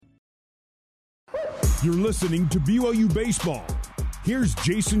You're listening to BYU Baseball. Here's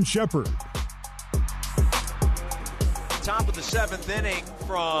Jason Shepard. Top of the seventh inning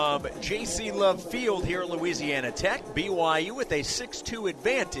from J.C. Love Field here at Louisiana Tech. BYU with a 6-2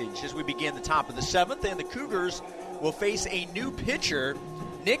 advantage as we begin the top of the seventh, and the Cougars will face a new pitcher,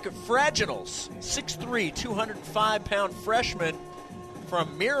 Nick Fraginals, 6'3", 205-pound freshman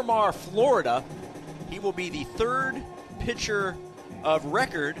from Miramar, Florida. He will be the third pitcher of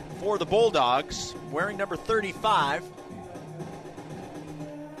record for the Bulldogs, wearing number 35.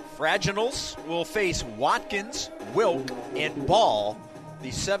 Fraginals will face Watkins, Wilk, and Ball, the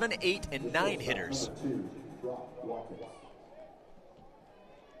 7, 8, and 9 hitters.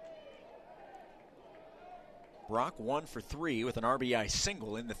 Brock 1 for 3 with an RBI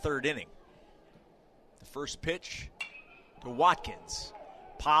single in the third inning. The first pitch to Watkins.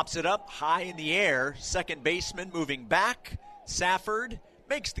 Pops it up high in the air. Second baseman moving back. Safford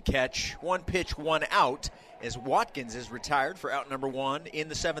makes the catch. One pitch, one out, as Watkins is retired for out number one in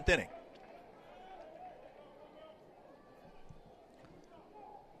the seventh inning.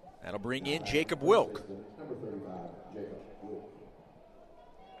 That'll bring in Jacob Wilk.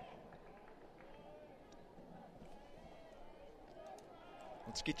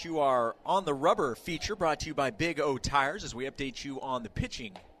 Let's get you our On the Rubber feature brought to you by Big O Tires as we update you on the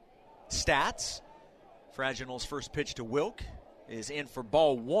pitching stats. Fraginals' first pitch to Wilk is in for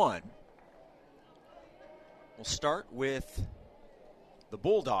ball one. We'll start with the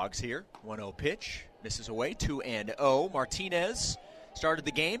Bulldogs here. 1-0 pitch. Misses away. 2-0. Martinez started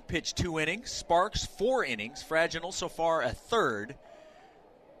the game. Pitched 2 innings. Sparks 4 innings. Fraginals so far a third.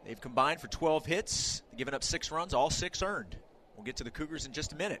 They've combined for 12 hits. Given up 6 runs. All 6 earned. We'll get to the Cougars in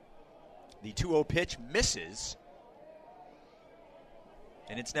just a minute. The 2-0 pitch misses.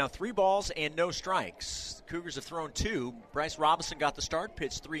 And it's now 3 balls and no strikes. The Cougars have thrown 2. Bryce Robinson got the start,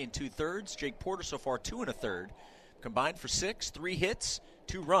 pitched 3 2/3. Jake Porter so far 2 1/3. Combined for 6, 3 hits,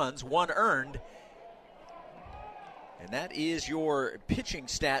 2 runs, 1 earned. And that is your pitching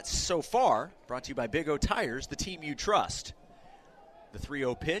stats so far, brought to you by Big O Tires, the team you trust. The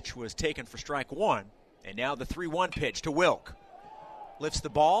 3-0 pitch was taken for strike 1. And now the 3-1 pitch to Wilk. Lifts the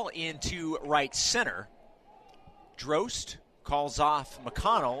ball into right center. Drost calls off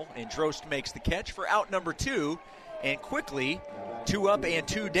McConnell, and Drost makes the catch for out number 2. And quickly, 2 up and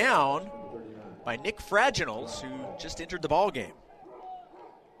 2 down by Nick Fraginals, who just entered the ball game.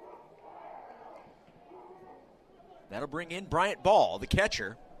 That'll bring in Bryant Ball, the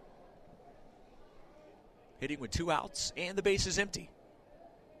catcher, hitting with 2 outs and the base is empty.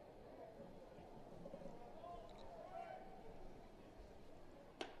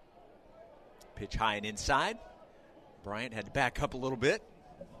 Pitch high and inside. Bryant had to back up a little bit.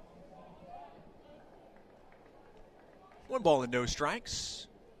 1 ball and no strikes.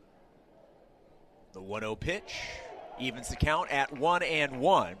 The 1-0 pitch evens the count at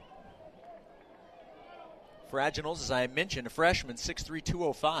 1-1. Fraginals, as I mentioned, a freshman, 6'3",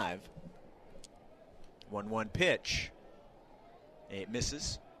 205. 1-1 pitch. It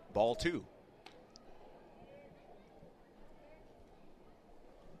misses. Ball 2.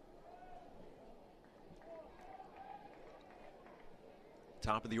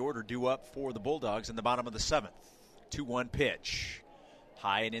 Top of the order due up for the Bulldogs in the bottom of the 7th. 2-1 pitch.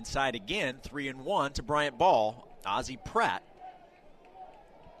 High and inside again. 3-1 to Bryant Ball. Ozzie Pratt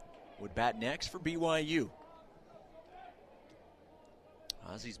would bat next for BYU.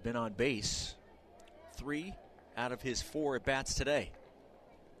 Ozzie's been on base 3 out of his 4 at-bats today.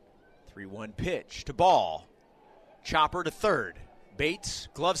 3-1 pitch to Ball. Chopper to third. Bates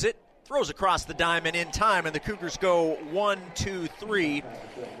gloves it. Throws across the diamond in time, and the Cougars go 1-2-3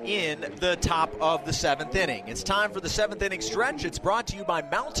 in the top of the 7th inning. It's time for the 7th inning stretch. It's brought to you by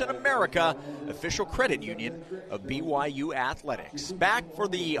Mountain America, official credit union of BYU Athletics. Back for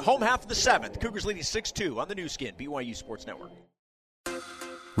the home half of the 7th. Cougars leading 6-2 on the new skin, BYU Sports Network.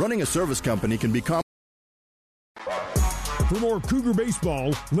 Running a service company can be For more Cougar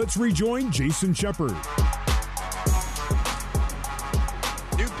baseball, let's rejoin Jason Shepard.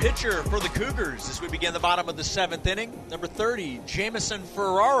 Pitcher for the Cougars as we begin the bottom of the 7th inning. Number 30, Jamison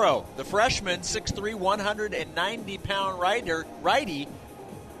Ferraro, the freshman, 6'3", 190-pound righty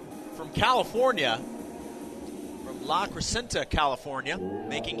from California, from La Crescenta, California,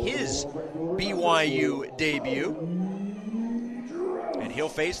 making his BYU debut. And he'll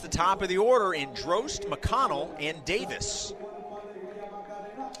face the top of the order in Drost, McConnell, and Davis.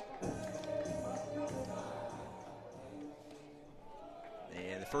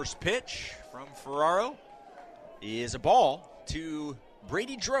 First pitch from Ferraro is a ball to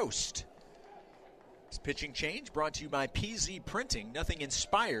Brady Drost. This pitching change brought to you by PZ Printing. Nothing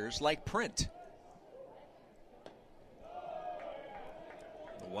inspires like print.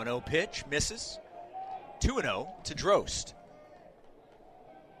 1-0 pitch, misses. 2-0 to Drost.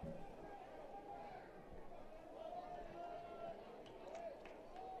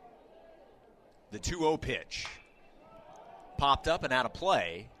 The 2-0 pitch. Popped up and out of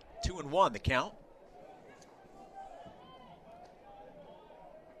play. 2-1 the count.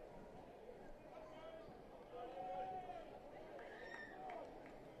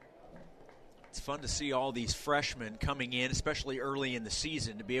 It's fun to see all these freshmen coming in, especially early in the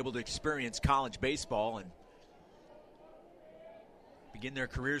season, to be able to experience college baseball and begin their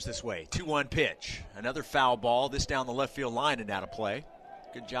careers this way. 2-1 pitch. Another foul ball, this down the left field line and out of play.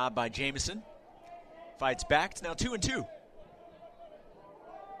 Good job by Jamison. Fights back. It's now 2-2.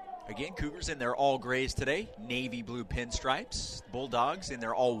 Again, Cougars in their all grays today. Navy blue pinstripes. Bulldogs in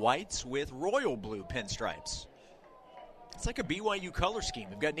their all whites with royal blue pinstripes. It's like a BYU color scheme.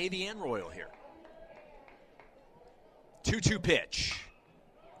 We've got Navy and royal here. 2-2 pitch.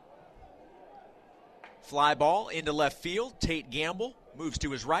 Fly ball into left field. Tate Gamble moves to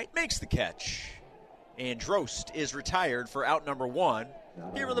his right, makes the catch. And Drost is retired for out number 1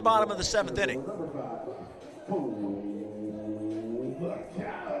 here in the bottom of the 7th inning.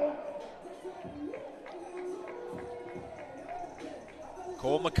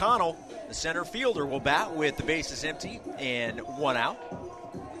 Cole McConnell, the center fielder, will bat with the bases empty and 1 out.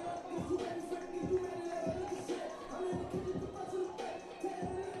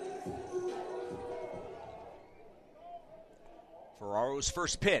 Ferraro's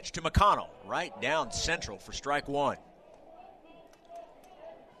first pitch to McConnell, right down central for strike 1.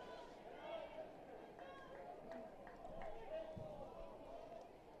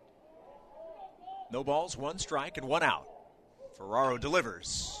 No balls, 1 strike, and 1 out. Ferraro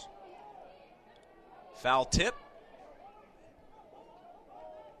delivers. Foul tip.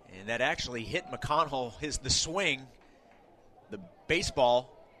 And that actually hit McConnell. The swing, the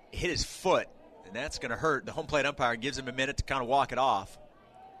baseball hit his foot, and that's going to hurt. The home plate umpire gives him a minute to kind of walk it off.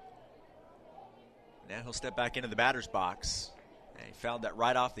 Now he'll step back into the batter's box. And he fouled that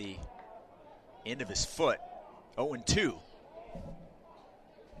right off the end of his foot. 0-2.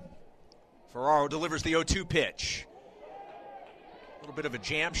 Ferraro delivers the 0-2 pitch. A little bit of a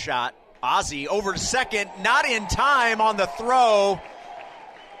jam shot. Ozzie over to second, not in time on the throw.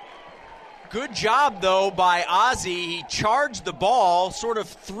 Good job, though, by Ozzie. He charged the ball, sort of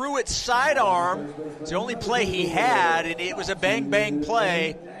threw it sidearm. It's the only play he had, and it was a bang-bang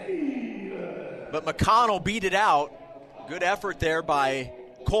play. But McConnell beat it out. Good effort there by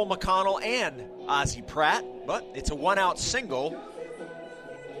Cole McConnell and Ozzie Pratt. But it's a 1-out single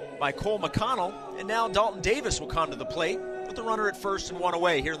by Cole McConnell. And now Dalton Davis will come to the plate with the runner at first and 1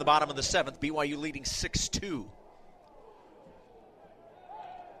 away here in the bottom of the 7th. BYU leading 6-2.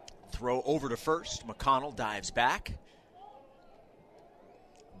 Throw over to first. McConnell dives back.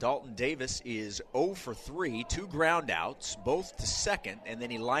 Dalton Davis is 0 for 3, 2 ground outs, both to second, and then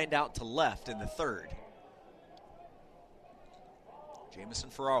he lined out to left in the third. Jamison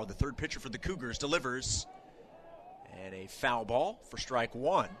Ferraro, the third pitcher for the Cougars, delivers. And a foul ball for strike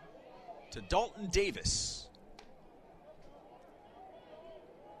 1 to Dalton Davis.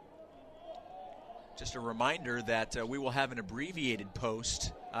 Just a reminder that we will have an abbreviated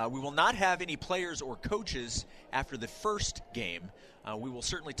post. We will not have any players or coaches after the first game. We will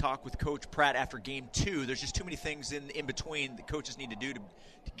certainly talk with Coach Pratt after game 2. There's just too many things in between the coaches need to do to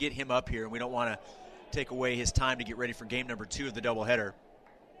get him up here, and we don't want to take away his time to get ready for game number 2 of the doubleheader.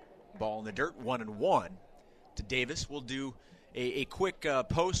 Ball in the dirt, 1-1 to Davis. We'll do a quick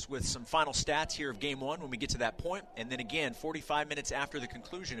post with some final stats here of game 1 when we get to that point. And then again, 45 minutes after the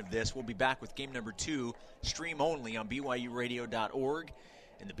conclusion of this, we'll be back with game number 2, stream only on BYURadio.org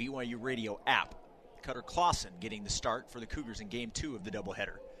and the BYU Radio app. Cutter Clausen getting the start for the Cougars in game 2 of the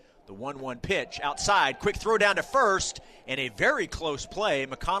doubleheader. The 1-1 pitch outside, quick throw down to first, and a very close play.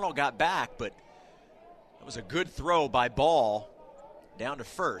 McConnell got back, but that was a good throw by Ball down to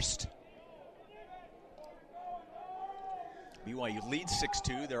first. BYU leads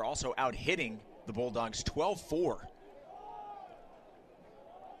 6-2. They're also out-hitting the Bulldogs 12-4.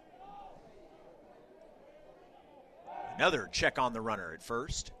 Another check on the runner at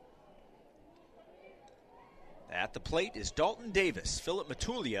first. At the plate is Dalton Davis. Philip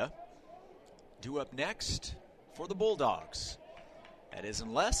Matulia due up next for the Bulldogs. That is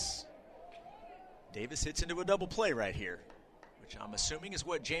unless Davis hits into a double play right here, which I'm assuming is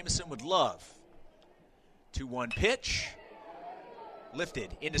what Jamison would love. 2-1 pitch. Lifted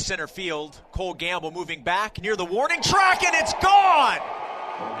into center field. Cole Gamble moving back near the warning track, and it's gone!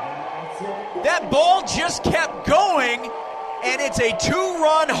 That ball just kept going, and it's a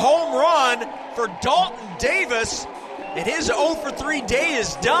 2-run home run for Dalton Davis. And his 0 for 3 day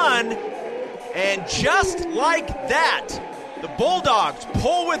is done. And just like that, the Bulldogs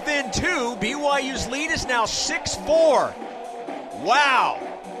pull within 2. BYU's lead is now 6-4. Wow.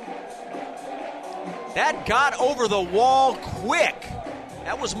 That got over the wall quick.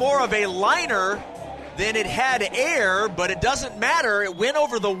 That was more of a liner than it had air, but it doesn't matter. It went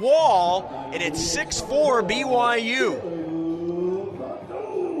over the wall, and it's 6-4 BYU.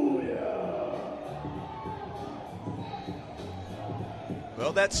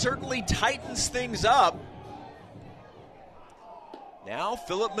 Well, that certainly tightens things up. Now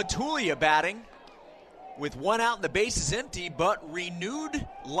Philip Matulia batting with 1 out and the bases empty, but renewed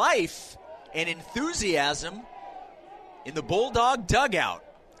life and enthusiasm in the Bulldog dugout.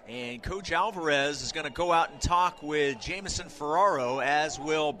 And Coach Alvarez is going to go out and talk with Jamison Ferraro, as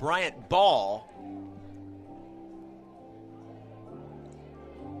will Bryant Ball.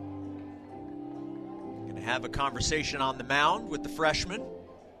 Going to have a conversation on the mound with the freshman.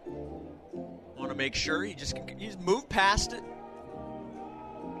 Want to make sure you just move past it.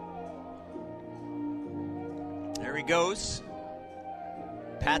 There he goes.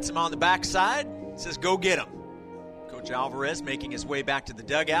 Pats him on the backside. Says, go get him. Coach Alvarez making his way back to the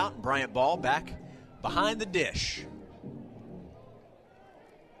dugout. And Bryant Ball back behind the dish.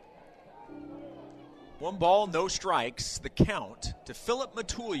 1 ball, no strikes. The count to Philip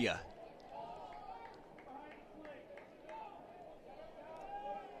Matulia.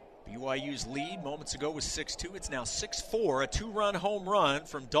 BYU's lead moments ago was 6-2. It's now 6-4. A 2-run home run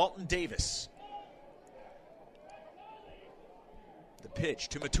from Dalton Davis. The pitch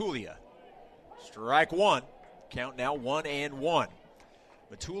to Matulia. Strike 1. Count now 1-1.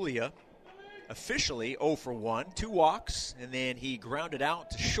 Matulia officially 0 for 1. 2 walks, and then he grounded out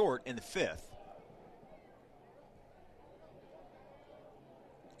to short in the 5th.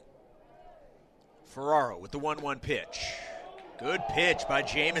 Ferraro with the 1-1 pitch. Good pitch by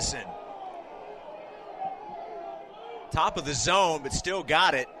Jamison. Top of the zone, but still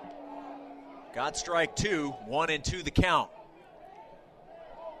got it. Got strike 2. 1-2 the count.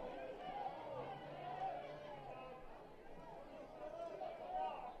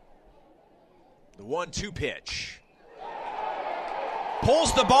 The 1-2 pitch.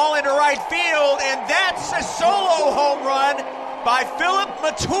 Pulls the ball into right field, and that's a solo home run by Philip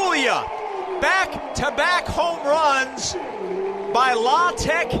Matulia. Back-to-back home runs by La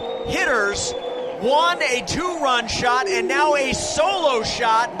Tech hitters. 1 a 2-run shot, and now a solo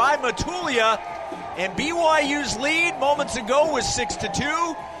shot by Matulia. And BYU's lead moments ago was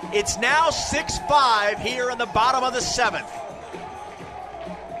 6-2. It's now 6-5 here in the bottom of the 7th.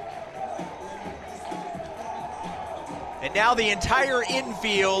 And now the entire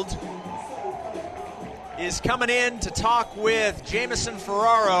infield is coming in to talk with Jamison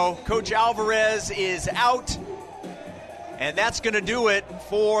Ferraro. Coach Alvarez is out. And that's going to do it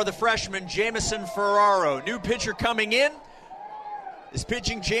for the freshman, Jamison Ferraro. New pitcher coming in. This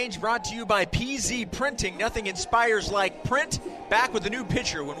pitching change brought to you by PZ Printing. Nothing inspires like print. Back with the new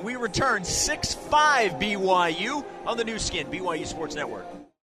pitcher when we return. 6-5 BYU on the new skin, BYU Sports Network.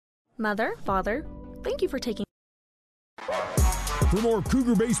 Mother, father, thank you for taking. For more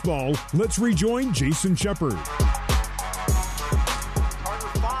Cougar baseball, let's rejoin Jason Shepard. Carter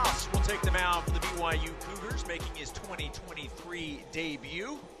Foss will take the mound for the BYU Cougars, making his 2023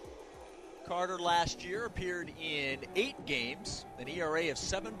 debut. Carter last year appeared in 8 games, an ERA of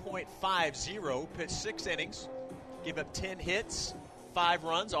 7.50, pitched 6 innings, gave up 10 hits, 5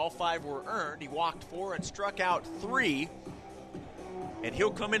 runs, all 5 were earned. He walked 4 and struck out 3. And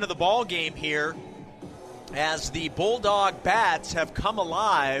he'll come into the ball game here as the Bulldog bats have come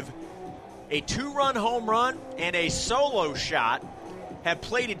alive. A 2-run home run and a solo shot have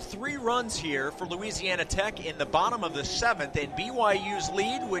plated 3 runs here for Louisiana Tech in the bottom of the 7th, and BYU's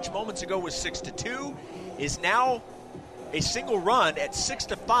lead, which moments ago was 6-2, is now a single run at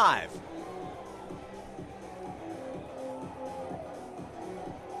 6-5.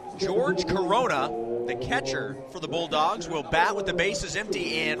 George Corona, the catcher for the Bulldogs, will bat with the bases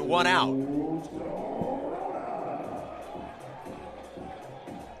empty and 1 out.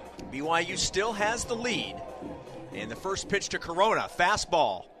 BYU still has the lead. And the first pitch to Corona,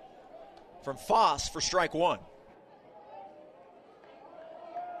 fastball from Foss for strike 1.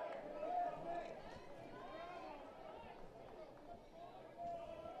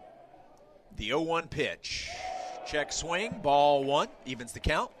 The 0-1 pitch. Check swing, ball 1, evens the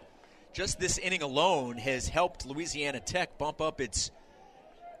count. Just this inning alone has helped Louisiana Tech bump up its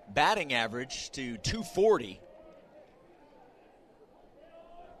batting average to .240.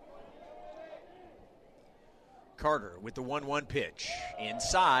 Carter with the 1-1 pitch.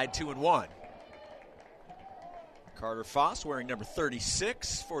 Inside, 2-1. Carter Foss wearing number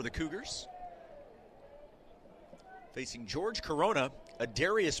 36 for the Cougars. Facing George Corona,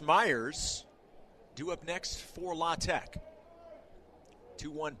 Adarius Myers due up next for La Tech.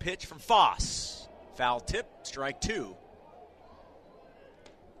 2-1 pitch from Foss. Foul tip, strike 2.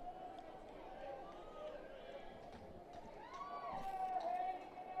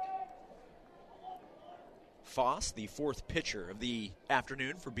 Foss, the fourth pitcher of the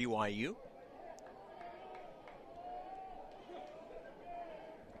afternoon for BYU.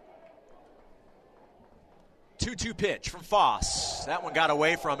 Two-two pitch from Foss. That one got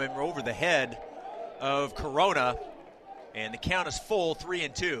away from him over the head of Corona, and the count is full,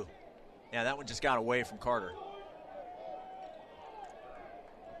 3-2. Yeah, that one just got away from Carter.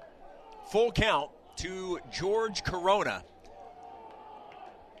 Full count to George Corona.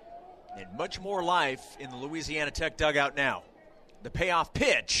 And much more life in the Louisiana Tech dugout now. The payoff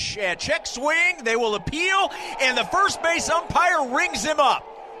pitch, and check swing, they will appeal, and the first base umpire rings him up.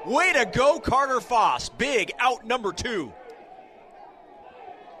 Way to go, Carter Foss. Big out number 2.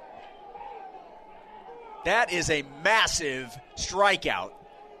 That is a massive strikeout.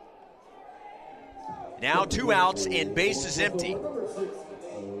 Now 2 outs and bases empty.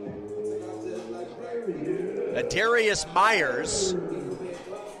 Adarius Myers,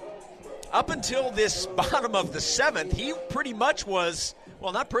 up until this bottom of the 7th, he pretty much was,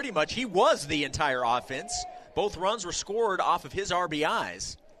 well, not pretty much, he was the entire offense. Both runs were scored off of his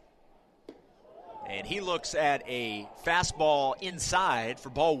RBIs. And he looks at a fastball inside for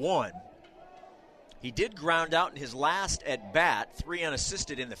ball 1. He did ground out in his last at bat, 3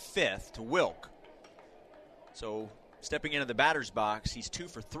 unassisted in the 5th to Wilk. So stepping into the batter's box, he's 2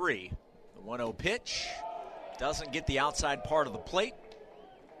 for 3. The 1-0 pitch doesn't get the outside part of the plate.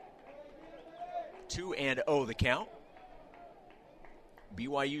 2-0 the count.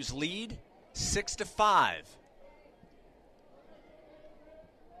 BYU's lead, 6-5.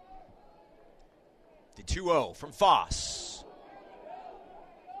 The 2-0 from Foss.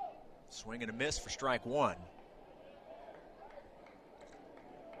 Swing and a miss for strike 1.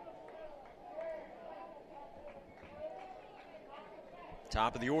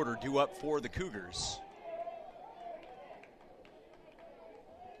 Top of the order due up for the Cougars.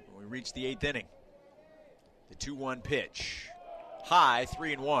 We reach the 8th inning. The 2-1 pitch. High,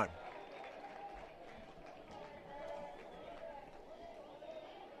 3-1.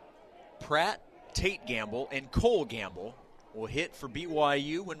 Pratt, Tate Gamble, and Cole Gamble will hit for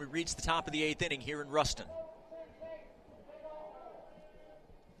BYU when we reach the top of the 8th inning here in Ruston.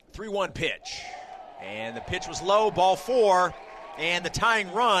 3-1 pitch. And the pitch was low, ball 4, and the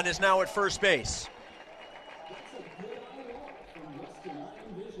tying run is now at first base.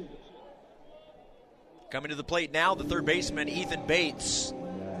 Coming to the plate now, the third baseman, Ethan Bates.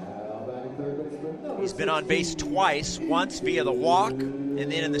 He's been on base twice, once via the walk, and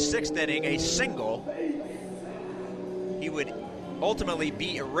then in the 6th inning, a single. He would ultimately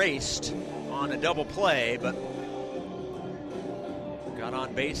be erased on a double play, but got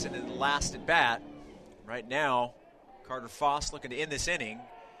on base in the last at bat. Right now, Carter Foss looking to end this inning.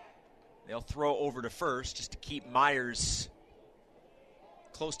 They'll throw over to first just to keep Myers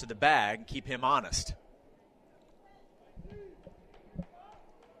close to the bag and keep him honest.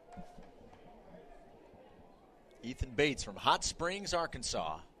 Ethan Bates from Hot Springs,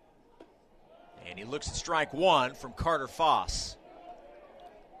 Arkansas. And he looks at strike 1 from Carter Foss.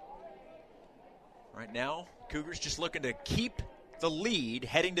 Right now, Cougars just looking to keep the lead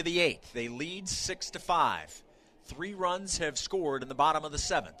heading to the 8th. They lead 6-5. 3 runs have scored in the bottom of the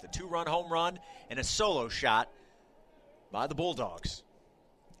 7th. A 2-run home run and a solo shot by the Bulldogs.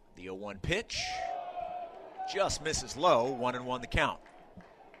 The 0-1 pitch just misses low, 1-1 the count.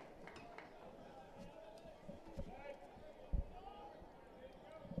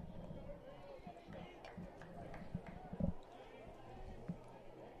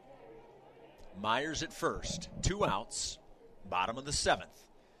 Myers at first, 2 outs, bottom of the 7th.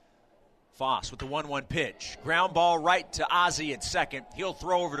 Foss with the 1-1 pitch. Ground ball right to Ozzie at second. He'll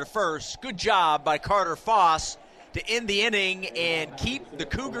throw over to first. Good job by Carter Foss to end the inning and keep the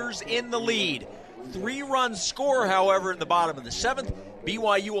Cougars in the lead. 3 runs score, however, in the bottom of the 7th.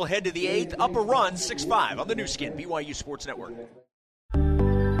 BYU will head to the 8th, up a run, 6-5 on the new skin, BYU Sports Network.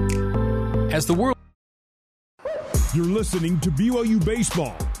 As the world, you're listening to BYU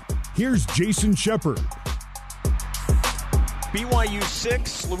Baseball. Here's Jason Shepard. BYU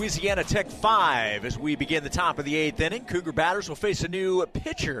 6, Louisiana Tech 5 as we begin the top of the 8th inning. Cougar batters will face a new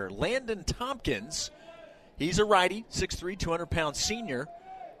pitcher, Landon Tompkins. He's a righty, 6'3", 200-pound senior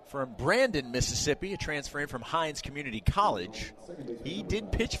from Brandon, Mississippi, a transfer in from Hines Community College. He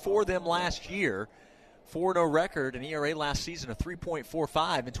did pitch for them last year 4-0 record, an ERA last season of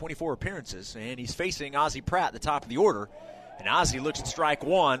 3.45 in 24 appearances. And he's facing Ozzie Pratt at the top of the order. And Ozzie looks at strike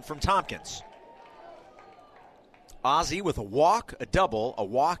one from Tompkins. Ozzie with a walk, a double, a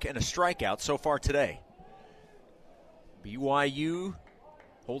walk, and a strikeout so far today. BYU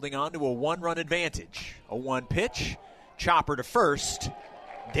holding on to a one-run advantage. A 1 pitch, chopper to first.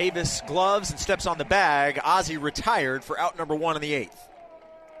 Davis gloves and steps on the bag. Ozzie retired for out number 1 in the 8th.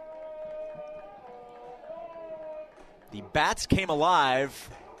 The bats came alive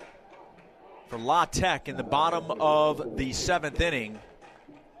for La Tech in the bottom of the 7th inning.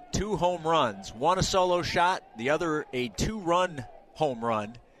 2 home runs, one a solo shot, the other a 2-run home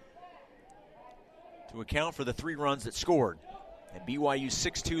run to account for the 3 runs that scored. And BYU's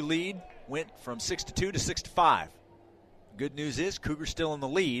 6-2 lead went from 6-2 to 6-5. Good news is Cougars still in the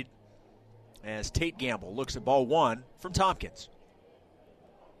lead as Tate Gamble looks at ball 1 from Tompkins.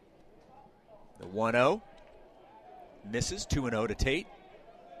 The 1-0 misses, 2-0 to Tate.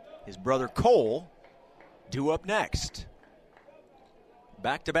 His brother Cole due up next.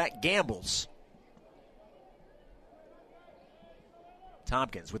 Back-to-back gambles.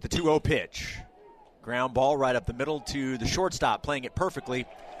 Tompkins with the 2-0 pitch. Ground ball right up the middle to the shortstop, playing it perfectly.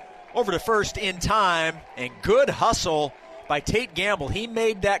 Over to first in time, and good hustle by Tate Gamble. He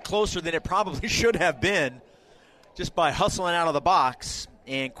made that closer than it probably should have been just by hustling out of the box.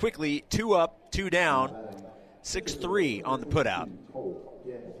 And quickly, 2 up, 2 down, 6-3 on the putout.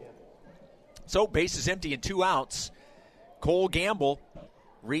 So base is empty and 2 outs. Cole Gamble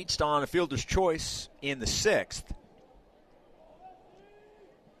reached on a fielder's choice in the 6th.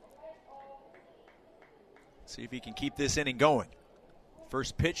 See if he can keep this inning going.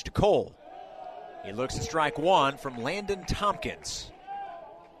 First pitch to Cole. He looks at strike 1 from Landon Tompkins.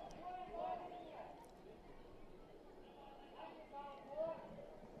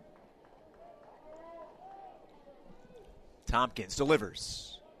 Tompkins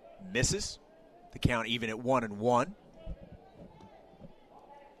delivers. Misses. The count even at 1-1.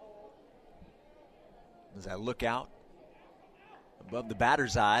 As I look out above the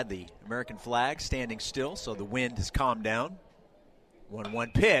batter's eye, the American flag standing still, so the wind has calmed down.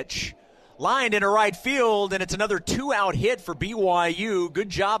 1-1 pitch. Lined into right field, and it's another 2-out hit for BYU. Good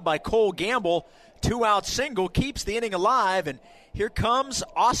job by Cole Gamble. 2-out single keeps the inning alive, and here comes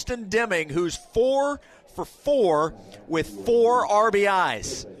Austin Deming, who's 4 for 4 with 4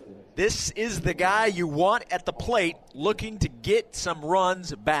 RBIs. This is the guy you want at the plate looking to get some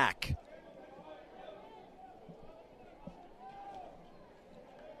runs back.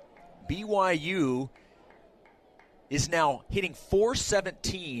 BYU is now hitting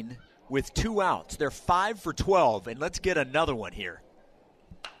 .417 with 2 outs. They're 5 for 12, and let's get another one here.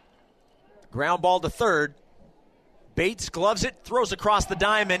 Ground ball to third. Bates gloves it, throws across the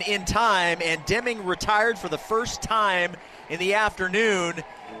diamond in time, and Deming retired for the first time in the afternoon,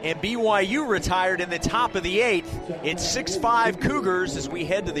 and BYU retired in the top of the 8th. It's 6-5 Cougars as we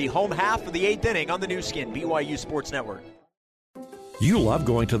head to the home half of the 8th inning on the new skin, BYU Sports Network. You love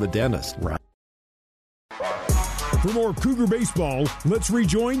going to the dentist, right? For more Cougar baseball, let's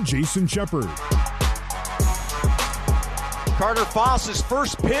rejoin Jason Shepard. Carter Foss's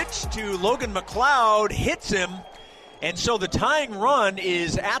first pitch to Logan McLeod hits him, and so the tying run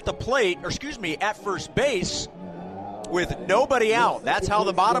is at the plate, at first base with nobody out. That's how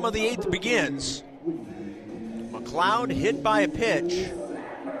the bottom of the 8th begins. McLeod hit by a pitch.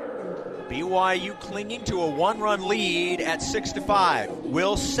 BYU clinging to a 1-run lead at 6-5.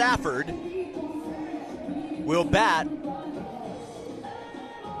 Will Safford will bat,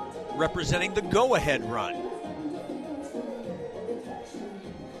 representing the go-ahead run.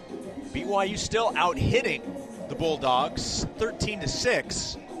 BYU still out-hitting the Bulldogs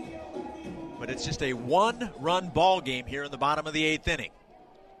 13-6, but it's just a 1-run ball game here in the bottom of the 8th inning.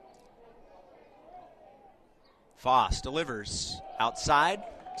 Foss delivers outside.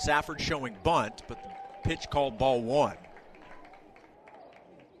 Safford showing bunt, but the pitch called ball 1.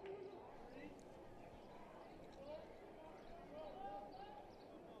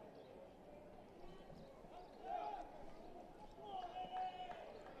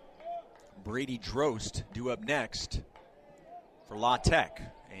 Brady Drost due up next for La Tech.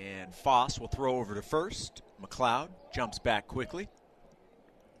 And Foss will throw over to first. McLeod jumps back quickly.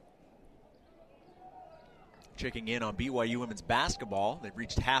 Checking in on BYU women's basketball. They've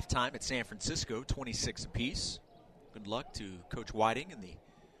reached halftime at San Francisco, 26 apiece. Good luck to Coach Whiting and the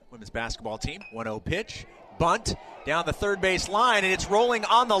women's basketball team. 1-0 pitch. Bunt down the third base line, and it's rolling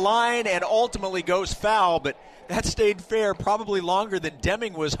on the line and ultimately goes foul, but that stayed fair probably longer than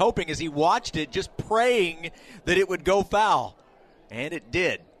Deming was hoping as he watched it, just praying that it would go foul. And it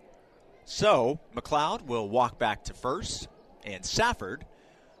did. So McLeod will walk back to first, and Safford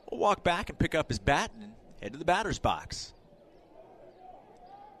will walk back and pick up his bat and head to the batter's box.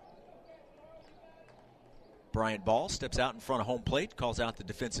 Brian Ball steps out in front of home plate, calls out the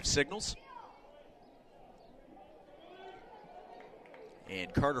defensive signals.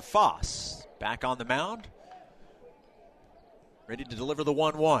 And Carter Foss back on the mound, ready to deliver the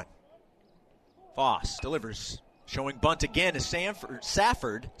 1-1. Foss delivers, showing bunt again to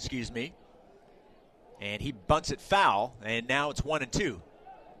Safford, and he bunts it foul, and now it's 1-2.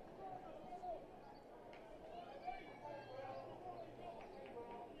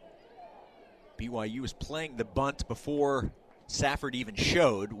 BYU was playing the bunt before Safford even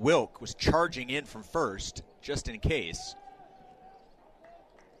showed. Wilk was charging in from first, just in case.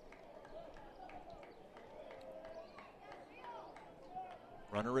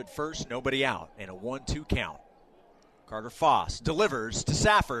 Runner at first, nobody out, and a 1-2 count. Carter Foss delivers to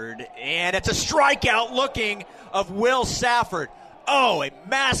Safford, and it's a strikeout looking of Will Safford. Oh, a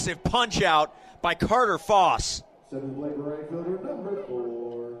massive punch out by Carter Foss. Seventh plate right fielder number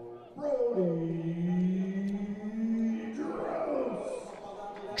 4, Brody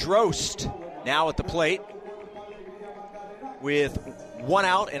Drost now at the plate with one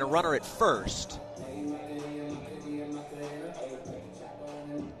out and a runner at first.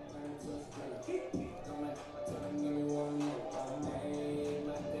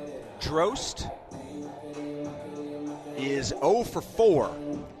 Drost is 0 for 4.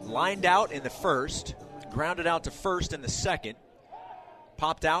 Lined out in the first, grounded out to first in the second,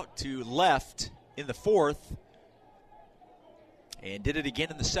 popped out to left in the fourth, and did it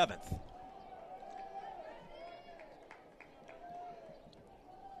again in the seventh.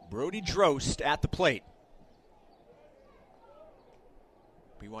 Brody Drost at the plate.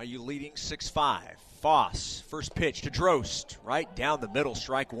 BYU leading 6-5. Foss, first pitch to Drost, right down the middle,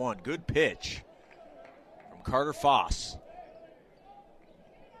 strike one. Good pitch from Carter Foss.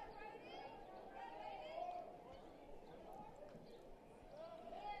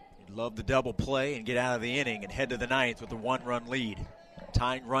 You'd love the double play and get out of the inning and head to the ninth with a one-run lead.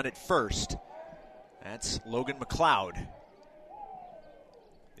 Tying run at first. That's Logan McLeod.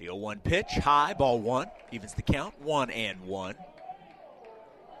 The 0-1 pitch, high, ball one. Evens the count, 1-1.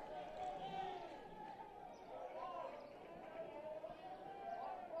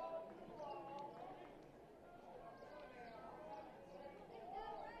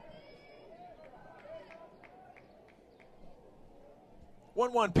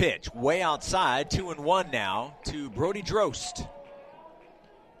 One pitch, way outside, 2-1 now to Brody Drost.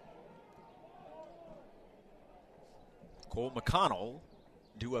 Cole McConnell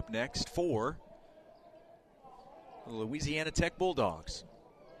due up next for the Louisiana Tech Bulldogs.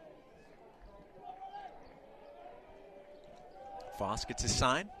 Foss gets his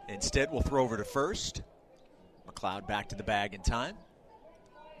sign. Instead, we'll throw over to first. McLeod back to the bag in time.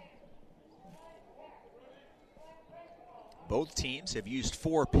 Both teams have used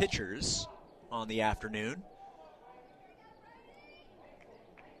 4 pitchers on the afternoon.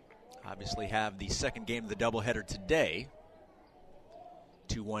 Obviously have the second game of the doubleheader today.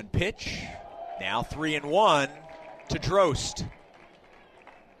 2-1 pitch. Now 3-1 to Drost.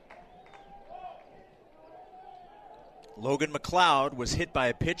 Logan McLeod was hit by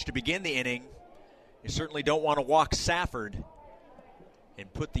a pitch to begin the inning. You certainly don't want to walk Safford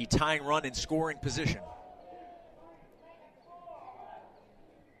and put the tying run in scoring position.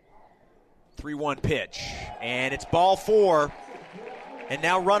 3-1 pitch, and it's ball 4. And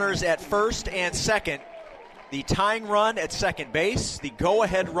now runners at first and second. The tying run at second base, the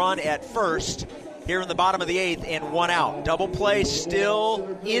go-ahead run at first here in the bottom of the 8th, and 1 out. Double play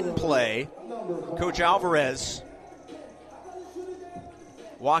still in play. Coach Alvarez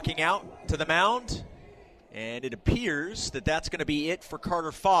walking out to the mound, and it appears that that's going to be it for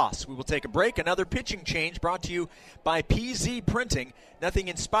Carter Foss. We will take a break. Another pitching change brought to you by PZ Printing. Nothing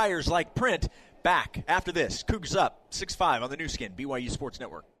inspires like print. Back after this. Cougs up 6-5 on the new skin, BYU Sports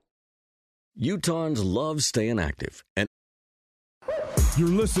Network. Utahns love staying active. And You're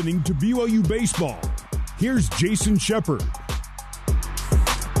listening to BYU Baseball. Here's Jason Shepard.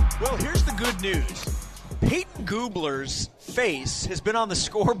 Well, here's the good news. Peyton Gubler's face has been on the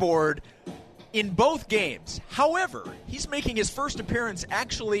scoreboard in both games. However, he's making his first appearance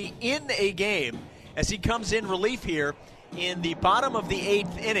actually in a game as he comes in relief here in the bottom of the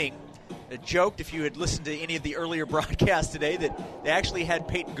 8th inning. I joked, if you had listened to any of the earlier broadcasts today, that they actually had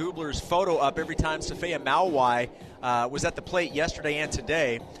Peyton Gubler's photo up every time Safea Mauwai was at the plate yesterday and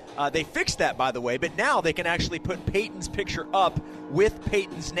today. They fixed that, by the way, but now they can actually put Peyton's picture up with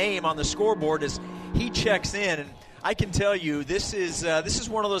Peyton's name on the scoreboard as he checks in. And I can tell you this is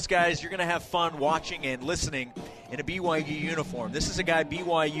one of those guys you're going to have fun watching and listening in a BYU uniform. This is a guy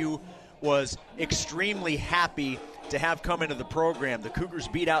BYU was extremely happy to have come into the program. The Cougars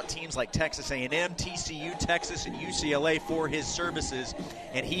beat out teams like Texas A&M, TCU, Texas, and UCLA for his services,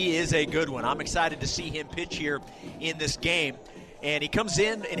 and he is a good one. I'm excited to see him pitch here in this game. And he comes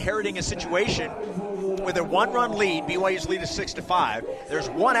in inheriting a situation with a one-run lead. BYU's lead is 6-5. There's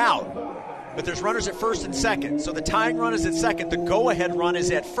one out, but there's runners at first and second. So the tying run is at second. The go-ahead run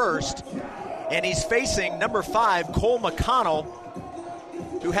is at first. And he's facing number 5, Cole McConnell,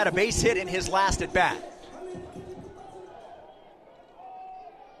 who had a base hit in his last at-bat.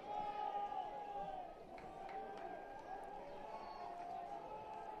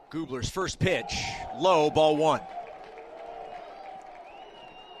 Gubler's first pitch, low, ball 1.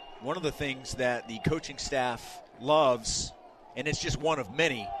 One of the things that the coaching staff loves, and it's just one of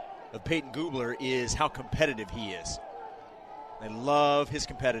many, of Peyton Gubler, is how competitive he is. They love his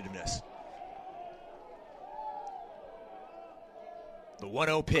competitiveness. The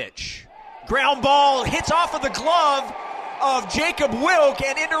 1-0 pitch. Ground ball hits off of the glove of Jacob Wilk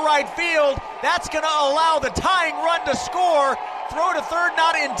and into right field. That's going to allow the tying run to score. Throw to third,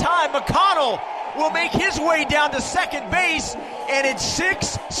 not in time. McConnell will make his way down to second base, and it's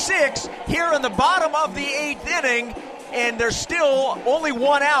 6-6 here in the bottom of the 8th inning, and there's still only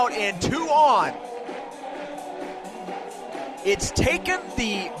one out and 2 on. It's taken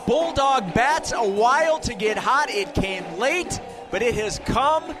the Bulldog bats a while to get hot. It came late, but it has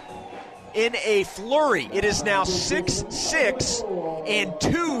come in a flurry. It is now 6-6 and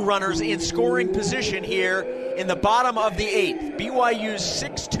 2 runners in scoring position here in the bottom of the 8th. BYU's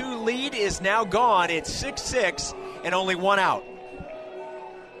 6-2 lead is now gone. It's 6-6 and only one out.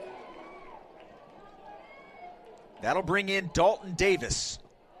 That'll bring in Dalton Davis.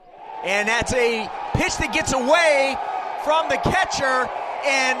 And that's a pitch that gets away from the catcher,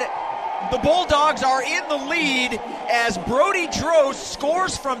 and the Bulldogs are in the lead as Brody Drost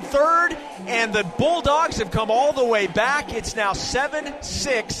scores from third, and the Bulldogs have come all the way back. It's now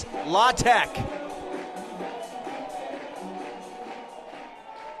 7-6 La Tech.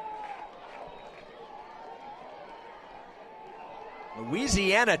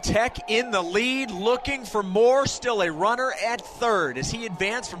 Louisiana Tech in the lead, looking for more. Still a runner at third as he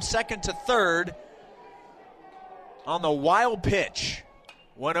advanced from second to third on the wild pitch.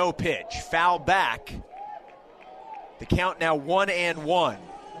 1-0 pitch, foul back. The count now 1-1.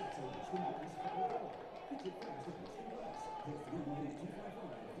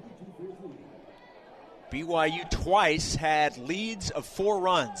 BYU twice had leads of 4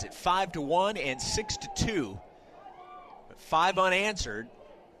 runs at 5-1 and 6-2. But 5 unanswered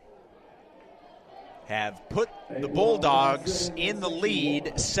have put the Bulldogs in the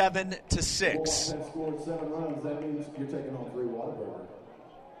lead 7-6. Scored 7 runs. That means you're taking on 3 Whataburger.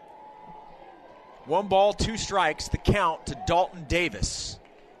 1 ball, 2 strikes, the count to Dalton Davis.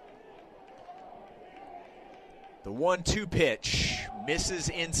 The 1-2 pitch misses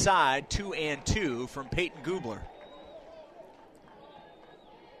inside, 2-2 from Peyton Gubler.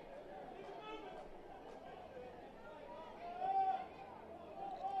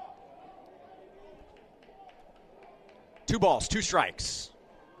 Two balls, 2 strikes.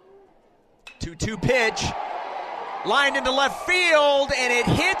 2-2 pitch. Lined into left field, and it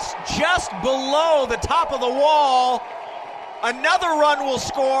hits just below the top of the wall. Another run will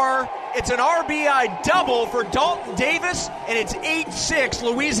score. It's an RBI double for Dalton Davis, and it's 8-6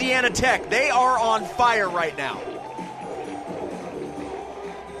 Louisiana Tech. They are on fire right now.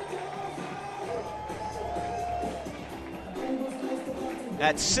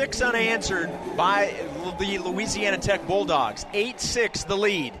 That's 6 unanswered by the Louisiana Tech Bulldogs. 8-6 the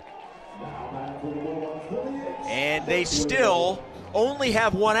lead. And they still only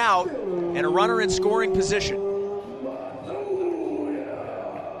have 1 out and a runner in scoring position.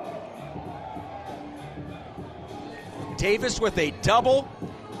 Davis with a double.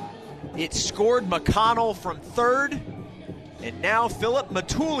 It scored McConnell from third. And now Philip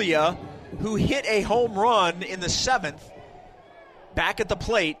Matulia, who hit a home run in the 7th, back at the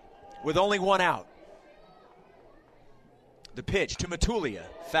plate with only 1 out. The pitch to Matulia.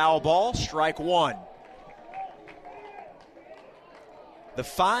 Foul ball, strike 1. The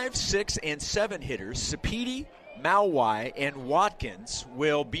 5, 6, and 7 hitters, Sapiti, Mauwai, and Watkins,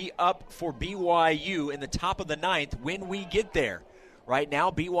 will be up for BYU in the top of the 9th when we get there. Right now,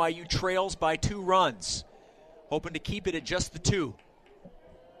 BYU trails by 2 runs, hoping to keep it at just the 2.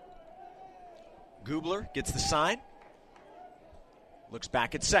 Gubler gets the sign, looks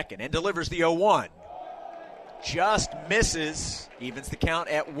back at second, and delivers the 0-1. Just misses, evens the count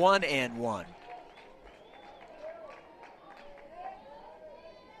at 1-1.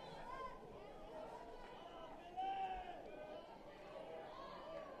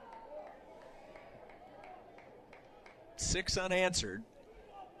 6 unanswered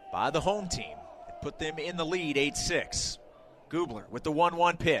by the home team. It put them in the lead 8-6. Gubler with the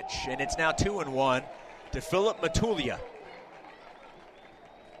 1-1 pitch, and it's now 2-1 to Philip Matulia.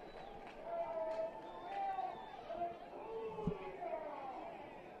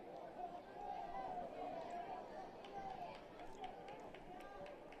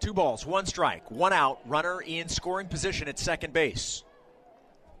 Two balls, one strike, one out, runner in scoring position at second base.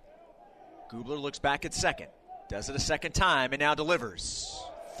 Gubler looks back at second, does it a second time, and now delivers.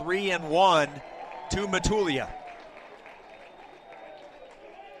 3-1 to Matulia.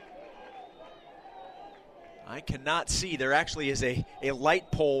 I cannot see. There actually is a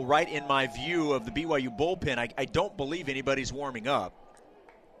light pole right in my view of the BYU bullpen. I don't believe anybody's warming up.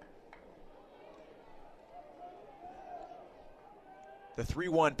 The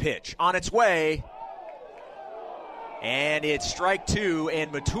 3-1 pitch on its way. And it's strike 2,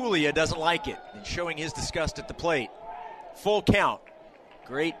 and Matulia doesn't like it, and showing his disgust at the plate. Full count.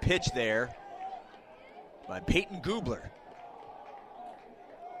 Great pitch there by Peyton Gubler.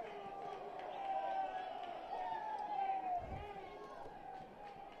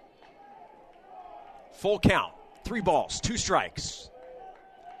 Full count. 3 balls, 2 strikes.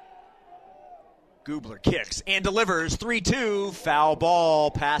 Gubler kicks and delivers. 3-2. Foul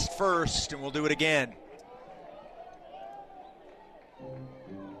ball past first, and we'll do it again.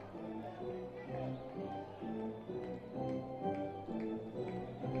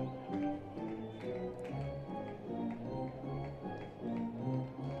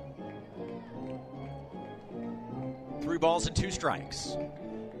 Three balls and 2 strikes.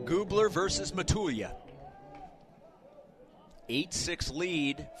 Gubler versus Matulia. 8-6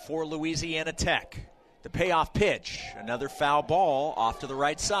 lead for Louisiana Tech. The payoff pitch, another foul ball off to the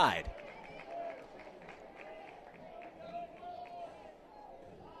right side.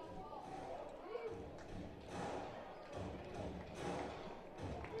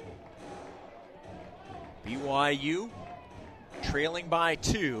 BYU trailing by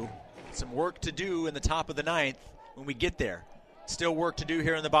 2. Some work to do in the top of the 9th when we get there. Still work to do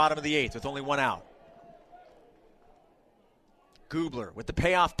here in the bottom of the 8th with only 1 out. Gubler with the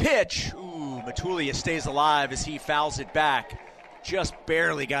payoff pitch. Ooh, Matulia stays alive as he fouls it back. Just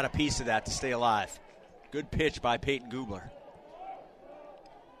barely got a piece of that to stay alive. Good pitch by Peyton Gubler.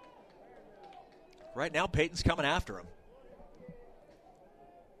 Right now, Peyton's coming after him.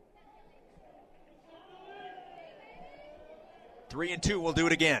 Three and 2, we'll do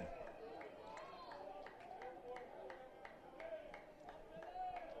it again.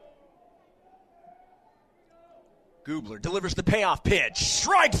 Gubler delivers the payoff pitch.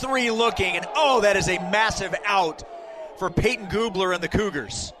 Strike 3 looking, and oh, that is a massive out for Peyton Gubler and the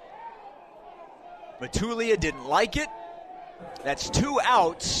Cougars. Matulia didn't like it. That's 2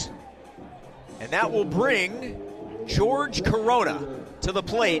 outs, and that will bring George Corona to the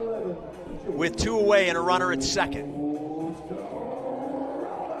plate with 2 away and a runner at second.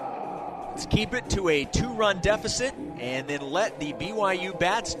 Let's keep it to a 2-run deficit and then let the BYU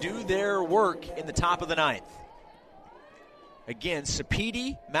Bats do their work in the top of the 9th. Again,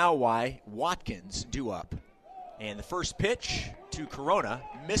 Sapedi, Mauai, Watkins due up. And the first pitch to Corona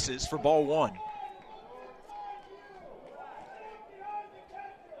misses for ball 1.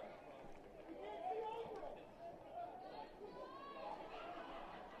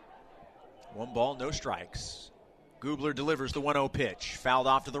 One ball, no strikes. Gubler delivers the 1-0 pitch. Fouled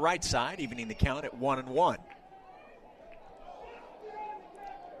off to the right side, evening the count at 1-1.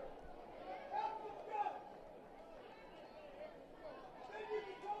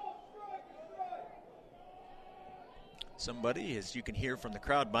 Somebody, as you can hear from the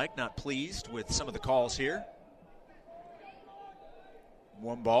crowd mic, not pleased with some of the calls here.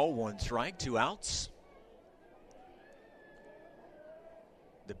 1 ball, 1 strike, 2 outs.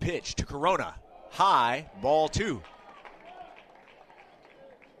 The pitch to Corona. High, ball 2.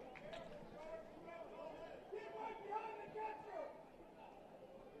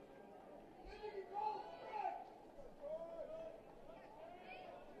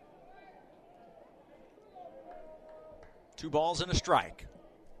 Two balls and a strike.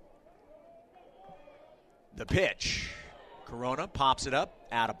 The pitch. Corona pops it up,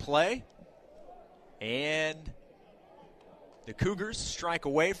 out of play. And the Cougars strike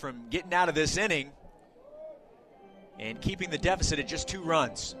away from getting out of this inning and keeping the deficit at just 2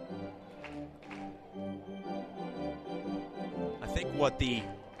 runs. I think what the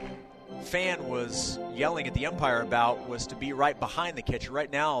fan was yelling at the umpire about was to be right behind the catcher.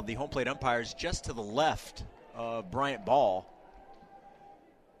 Right now, the home plate umpire is just to the left of Bryant Ball.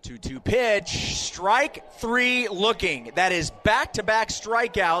 2-2 pitch. Strike 3 looking. That is back-to-back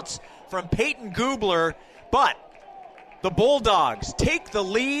strikeouts from Peyton Gubler, but The Bulldogs take the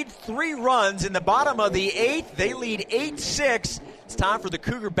lead, 3 runs in the bottom of the 8th. They lead 8-6. It's time for the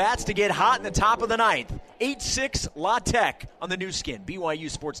Cougar Bats to get hot in the top of the 9th. 8-6 La Tech on the new skin,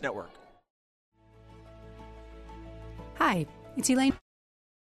 BYU Sports Network. Hi, it's Elaine.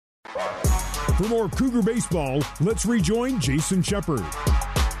 For more Cougar baseball, let's rejoin Jason Shepard.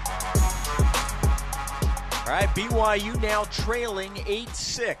 All right, BYU now trailing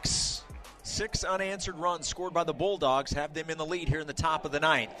 8-6. 6 unanswered runs scored by the Bulldogs have them in the lead here in the top of the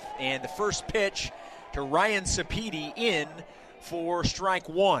 9th. And the first pitch to Ryan Sapedi in for strike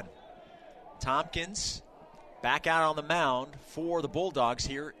 1. Tompkins back out on the mound for the Bulldogs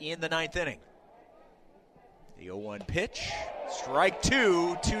here in the 9th inning. The 0-1 pitch, strike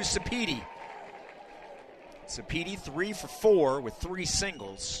 2 to Sapedi. Sapedi 3 for 4 with 3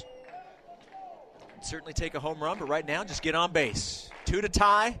 singles. Can certainly take a home run, but right now just get on base. 2 to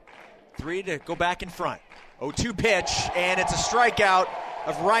tie. 3 to go back in front. 0-2 pitch, and it's a strikeout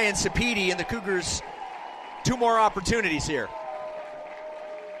of Ryan Sapedi, and the Cougars 2 more opportunities here.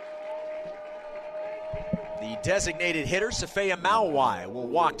 The designated hitter, Safea Mauwai, will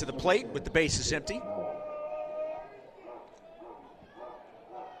walk to the plate with the bases empty.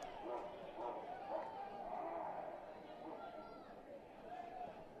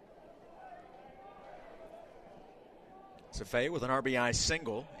 Safea with an RBI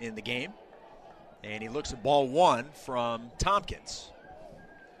single in the game. And he looks at ball 1 from Tompkins.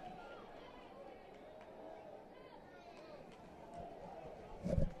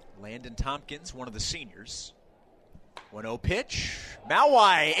 Landon Tompkins, one of the seniors. 1-0 pitch.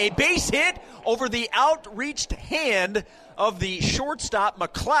 Mauwai, a base hit over the outreached hand of the shortstop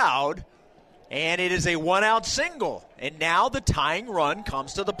McLeod. And it is a 1-out single. And now the tying run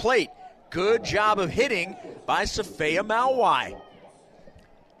comes to the plate. Good job of hitting by Safea Mauwai.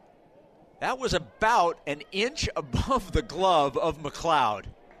 That was about an inch above the glove of McLeod.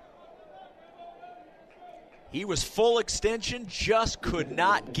 He was full extension, just could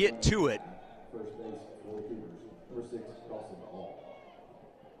not get to it. First base for the Cougars. Number 6, Dawson Hall.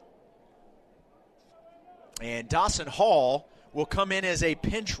 And Dawson Hall will come in as a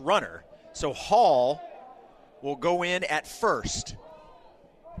pinch runner. So Hall will go in at first.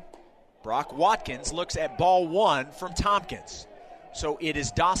 Brock Watkins looks at ball 1 from Tompkins. So it is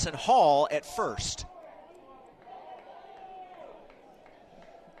Dawson Hall at first.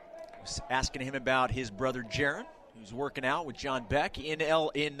 I was asking him about his brother Jaron, who's working out with John Beck in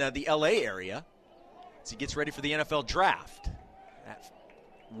the L.A. area as he gets ready for the NFL draft. That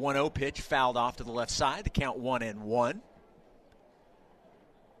 1-0 pitch fouled off to the left side. The count 1-1.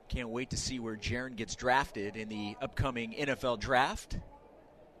 Can't wait to see where Jaron gets drafted in the upcoming NFL draft.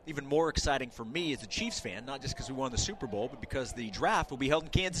 Even more exciting for me as a Chiefs fan, not just because we won the Super Bowl, but because the draft will be held in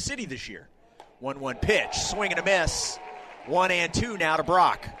Kansas City this year. 1-1 pitch, swing and a miss. 1-2 now to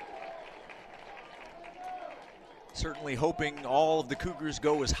Brock. Certainly hoping all of the Cougars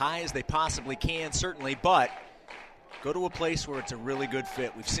go as high as they possibly can, certainly, but go to a place where it's a really good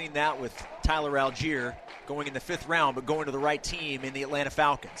fit. We've seen that with Tyler Algier going in the 5th round, but going to the right team in the Atlanta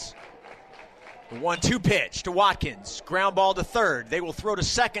Falcons. The 1-2 pitch to Watkins. Ground ball to third. They will throw to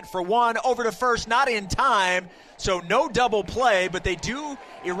second for 1. Over to first, not in time. So no double play, but they do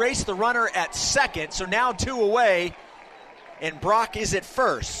erase the runner at second. So now 2 away, and Brock is at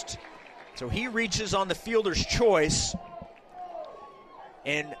first. So he reaches on the fielder's choice.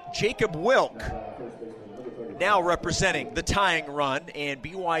 And Jacob Wilk now representing the tying run and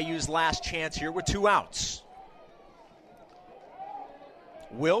BYU's last chance here with 2 outs.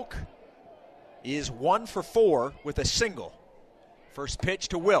 Wilk is 1 for 4 with a single. First pitch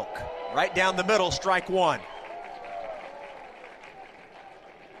to Wilk. Right down the middle, strike 1.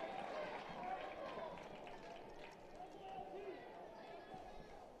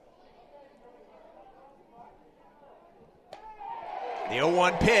 The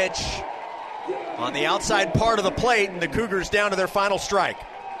 0-1 pitch on the outside part of the plate, and the Cougars down to their final strike.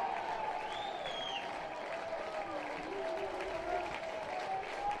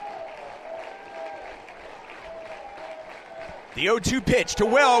 The 0-2 pitch to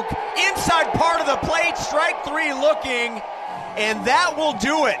Wilk, inside part of the plate, strike 3 looking, and that will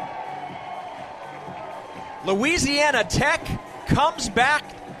do it. Louisiana Tech comes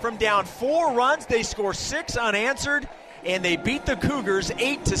back from down 4 runs. They score 6 unanswered, and they beat the Cougars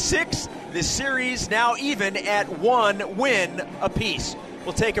 8-6. This series now even at 1 win apiece.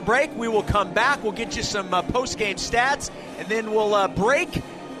 We'll take a break. We will come back. We'll get you some post-game stats, and then we'll break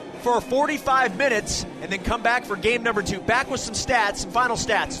for 45 minutes and then come back for game number 2. Back with some stats, some final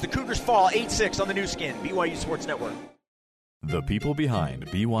stats. The Cougars fall 8-6 on the new skin, BYU Sports Network. The people behind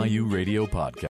BYU Radio Podcast.